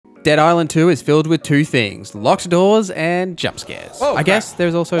Dead Island 2 is filled with two things, locked doors and jump scares. Oh, I guess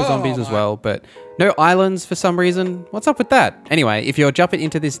there's also zombies as well, but no islands for some reason. What's up with that? Anyway, if you're jumping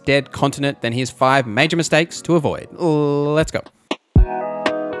into this dead continent, then here's 5 major mistakes to avoid. Let's go.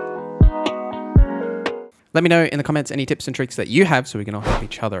 Let me know in the comments any tips and tricks that you have so we can all help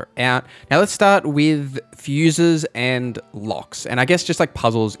each other out. Now let's start with fuses and locks, and I guess just like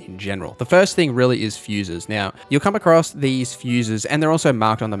puzzles in general. The first thing really is fuses. Now you'll come across these fuses and they're also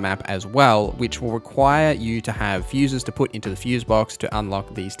marked on the map as well, which will require you to have fuses to put into the fuse box to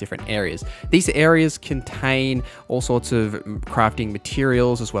unlock these different areas. These areas contain all sorts of crafting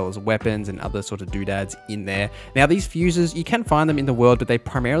materials as well as weapons and other sort of doodads in there. Now these fuses, you can find them in the world, but they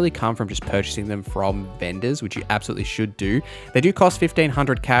primarily come from just purchasing them from vendors, which you absolutely should do. They do cost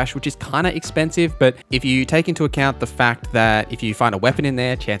 1500 cash, which is kind of expensive, but if you take into account the fact that if you find a weapon in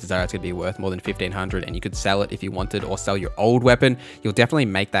there, chances are it's going to be worth more than 1500, and you could sell it if you wanted or sell your old weapon, you'll definitely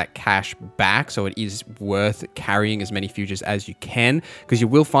make that cash back. So it is worth carrying as many fuses as you can, because you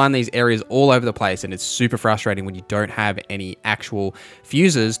will find these areas all over the place, and it's super frustrating when you don't have any actual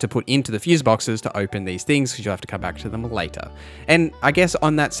fuses to put into the fuse boxes to open these things, because you'll have to come back to them later. And I guess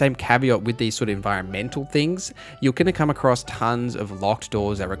on that same caveat with these sort of environmental things, you're going to come across tons of locked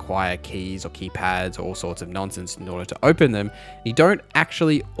doors that require keys or keypads or all sorts of nonsense in order to open them. You don't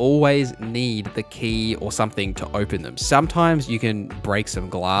actually always need the key or something to open them. Sometimes you can break some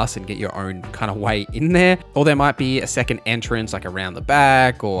glass and get your own kind of way in there, or there might be a second entrance like around the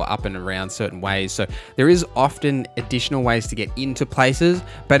back or up and around certain ways. So there is often additional ways to get into places,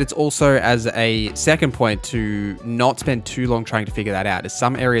 but it's also as a second point to not spend too long trying to figure that out, as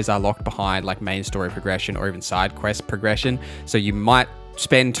some areas are locked behind like main story progression or even side quest progression. So you might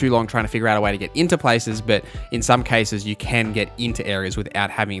spend too long trying to figure out a way to get into places, but in some cases you can get into areas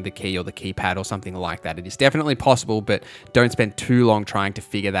without having the key or the keypad or something like that. It is definitely possible, but don't spend too long trying to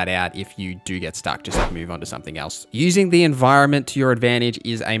figure that out. If you do get stuck, just like move on to something else. Using the environment to your advantage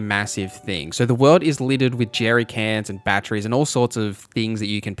is a massive thing. So the world is littered with jerry cans and batteries and all sorts of things that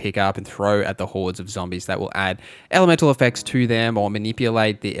you can pick up and throw at the hordes of zombies that will add elemental effects to them or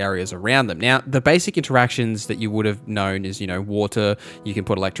manipulate the areas around them. Now, the basic interactions that you would have known is, water. You can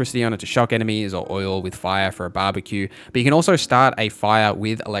put electricity on it to shock enemies, or oil with fire for a barbecue, but you can also start a fire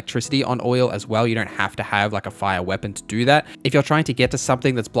with electricity on oil as well. You don't have to have like a fire weapon to do that. If you're trying to get to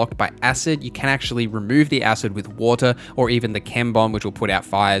something that's blocked by acid, you can actually remove the acid with water, or even the chem bomb, which will put out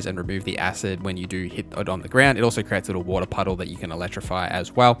fires and remove the acid when you do hit it on the ground. It also creates a little water puddle that you can electrify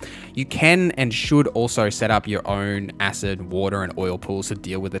as well. You can and should also set up your own acid, water, and oil pools to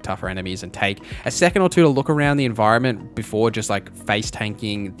deal with the tougher enemies, and take a second or two to look around the environment before just like face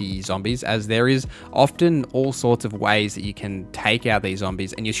tanking the zombies, as there is often all sorts of ways that you can take out these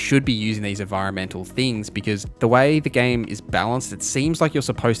zombies, and you should be using these environmental things, because the way the game is balanced, it seems like you're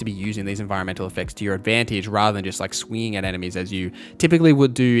supposed to be using these environmental effects to your advantage rather than just like swinging at enemies as you typically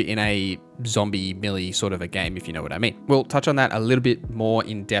would do in a zombie melee sort of a game, if you know what I mean. We'll touch on that a little bit more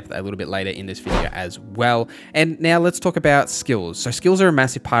in depth a little bit later in this video as well. And now let's talk about skills. So skills are a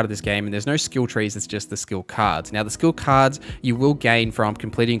massive part of this game, and there's no skill trees, it's just the skill cards. Now the skill cards you will gain from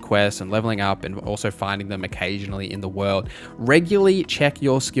completing quests and leveling up, and also finding them occasionally in the world. Regularly check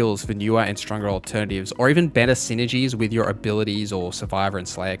your skills for newer and stronger alternatives, or even better synergies with your abilities or survivor and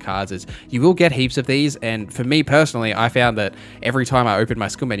slayer cards, as you will get heaps of these. And for me personally, I found that every time I opened my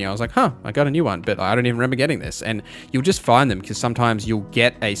skill menu, I was like, I got a new one, but I don't even remember getting this. And you'll just find them, because sometimes you'll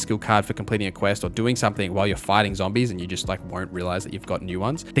get a skill card for completing a quest or doing something while you're fighting zombies, and you just like won't realize that you've got new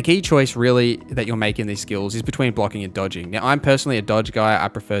ones. The key choice really that you're making these skills is between blocking and dodging. Now I'm personally a dodge guy, I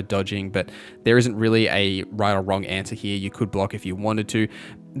prefer dodging, but there isn't really a right or wrong answer here. You could block if you wanted to.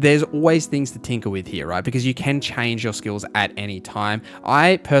 There's always things to tinker with here, right? Because you can change your skills at any time.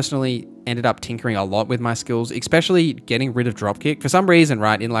 I personally ended up tinkering a lot with my skills, especially getting rid of dropkick. For some reason,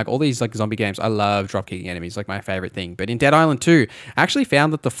 right, in like all these like zombie games, I love dropkicking enemies, like my favorite thing. But in Dead Island 2, I actually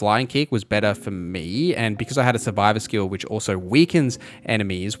found that the flying kick was better for me, and because I had a survivor skill which also weakens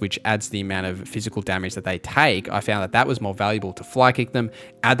enemies, which adds the amount of physical damage that they take, I found that that was more valuable to fly kick them,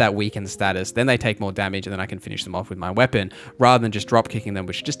 add that weakened status, then they take more damage, and then I can finish them off with my weapon, rather than just drop kicking them,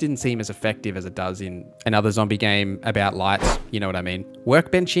 which just didn't seem as effective as it does in another zombie game about lights, you know what I mean.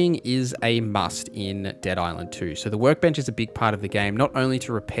 Workbenching is is a must in Dead Island 2. So the workbench is a big part of the game, not only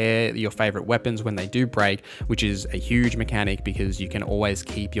to repair your favorite weapons when they do break, which is a huge mechanic because you can always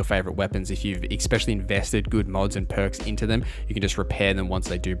keep your favorite weapons if you've especially invested good mods and perks into them. You can just repair them once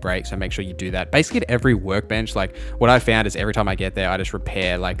they do break, so make sure you do that. Basically at every workbench, like what I found is every time I get there, I just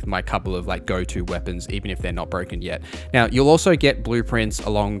repair like my couple of like go-to weapons, even if they're not broken yet. Now, you'll also get blueprints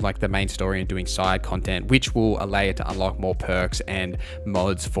along like the main story and doing side content, which will allow you to unlock more perks and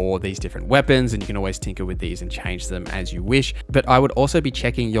mods for these different weapons, and you can always tinker with these and change them as you wish. But I would also be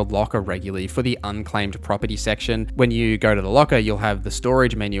checking your locker regularly for the unclaimed property section. When you go to the locker, you'll have the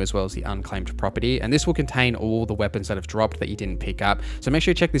storage menu as well as the unclaimed property, and this will contain all the weapons that have dropped that you didn't pick up. So make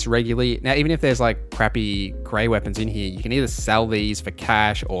sure you check this regularly. Now, even if there's like crappy gray weapons in here, you can either sell these for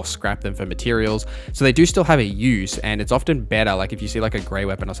cash or scrap them for materials. So they do still have a use, and it's often better, like if you see like a gray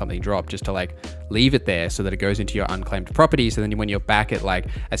weapon or something drop, just to like leave it there so that it goes into your unclaimed property. So then when you're back at like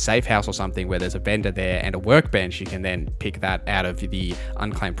a safe house or something where there's a vendor there and a workbench, you can then pick that out of the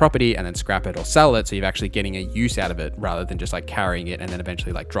unclaimed property and then scrap it or sell it. So you're actually getting a use out of it rather than just like carrying it and then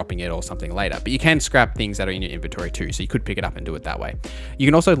eventually like dropping it or something later. But you can scrap things that are in your inventory too. So you could pick it up and do it that way. You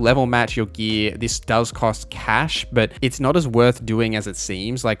can also level match your gear. This does cost cash, but it's not as worth doing as it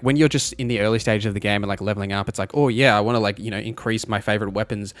seems. Like when you're just in the early stages of the game and like leveling up, it's like, oh yeah, I want to like, you know, increase my favorite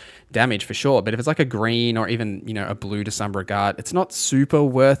weapons damage for sure. But if it's like a green or even, you know, a blue to some regard, it's not super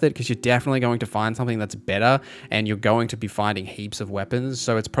worth it because you're definitely going to find something that's better and you're going to be finding heaps of weapons.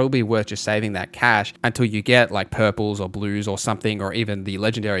 So it's probably worth just saving that cash until you get like purples or blues or something, or even the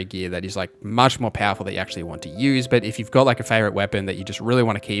legendary gear that is like much more powerful that you actually want to use. But if you've got like a favorite weapon that you just really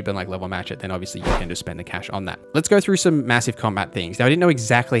want to keep and like level match it, then obviously you can just spend the cash on that. Let's go through some massive combat things. Now, I didn't know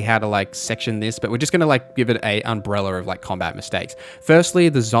exactly how to like section this, but we're just going to like give it a umbrella of like combat mistakes. Firstly,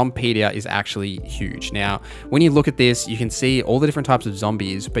 the Zompedia is actually huge. Now, when you look at this, you can see all the different types of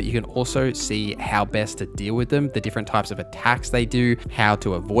zombies, but you can also see how best to deal with them, the different types of attacks they do, how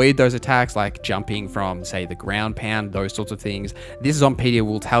to avoid those attacks, like jumping from, say, the ground pound, those sorts of things. This Zompedia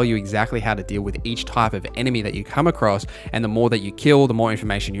will tell you exactly how to deal with each type of enemy that you come across, and the more that you kill, the more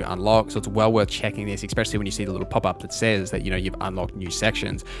information you unlock. So it's well worth checking this, especially when you see the little pop-up that says that, you know, you've unlocked new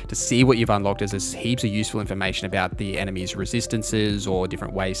sections. To see what you've unlocked, as there's heaps of useful information about the enemy's resistances or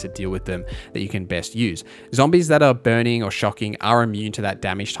different ways to deal with them that you can best use. Zombies that are burning or shocking are immune to that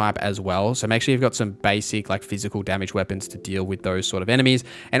damage type as well. So make sure you've got some basic like physical damage weapons to deal with those sort of enemies.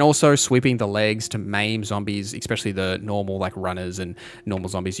 And also sweeping the legs to maim zombies, especially the normal like runners and normal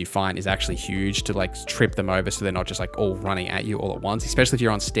zombies you find, is actually huge to like trip them over so they're not just like all running at you all at once, especially if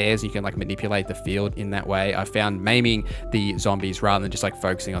you're on stairs. You can like manipulate the field in that way. I found maiming the zombies rather than just like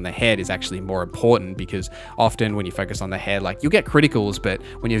focusing on the head is actually more important, because often when you focus on the head, like you'll get criticals, but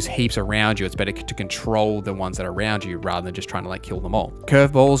when there's heaps around you, it's better to control the ones that are around you rather than just trying to like kill them all.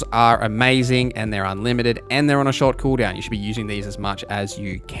 Curveballs are amazing and they're unlimited and they're on a short cooldown. You should be using these as much as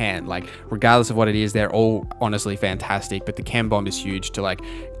you can. Like regardless of what it is, they're all honestly fantastic, but the chem bomb is huge to like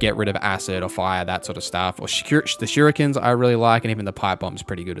get rid of acid or fire, that sort of stuff. Or the shurikens I really like, and even the pipe bomb's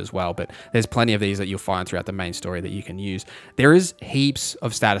pretty good as well. But there's plenty of these that you'll find throughout the main story that you can use. There is heaps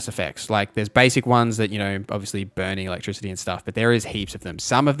of status effects. Like there's basic ones that, you know, obviously burning electricity and stuff, but there is heaps of them.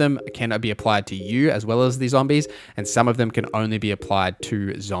 Some of them can be applied to you as well as the zombies, and some of them can only be applied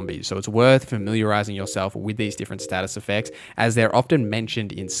to zombies. So it's worth familiarizing yourself with these different status effects, as they're often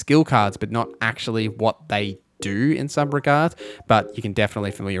mentioned in skill cards, but not actually what they do in some regards. But you can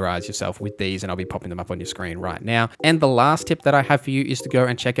definitely familiarize yourself with these, and I'll be popping them up on your screen right now. And the last tip that I have for you is to go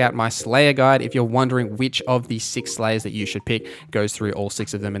and check out my Slayer guide. If you're wondering which of the 6 Slayers that you should pick, goes through all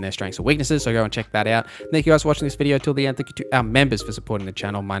 6 of them and their strengths and weaknesses, so go and check that out. Thank you guys for watching this video till the end. Thank you to our members for supporting the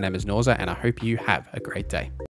channel. My name is Norza, and I hope you have a great day.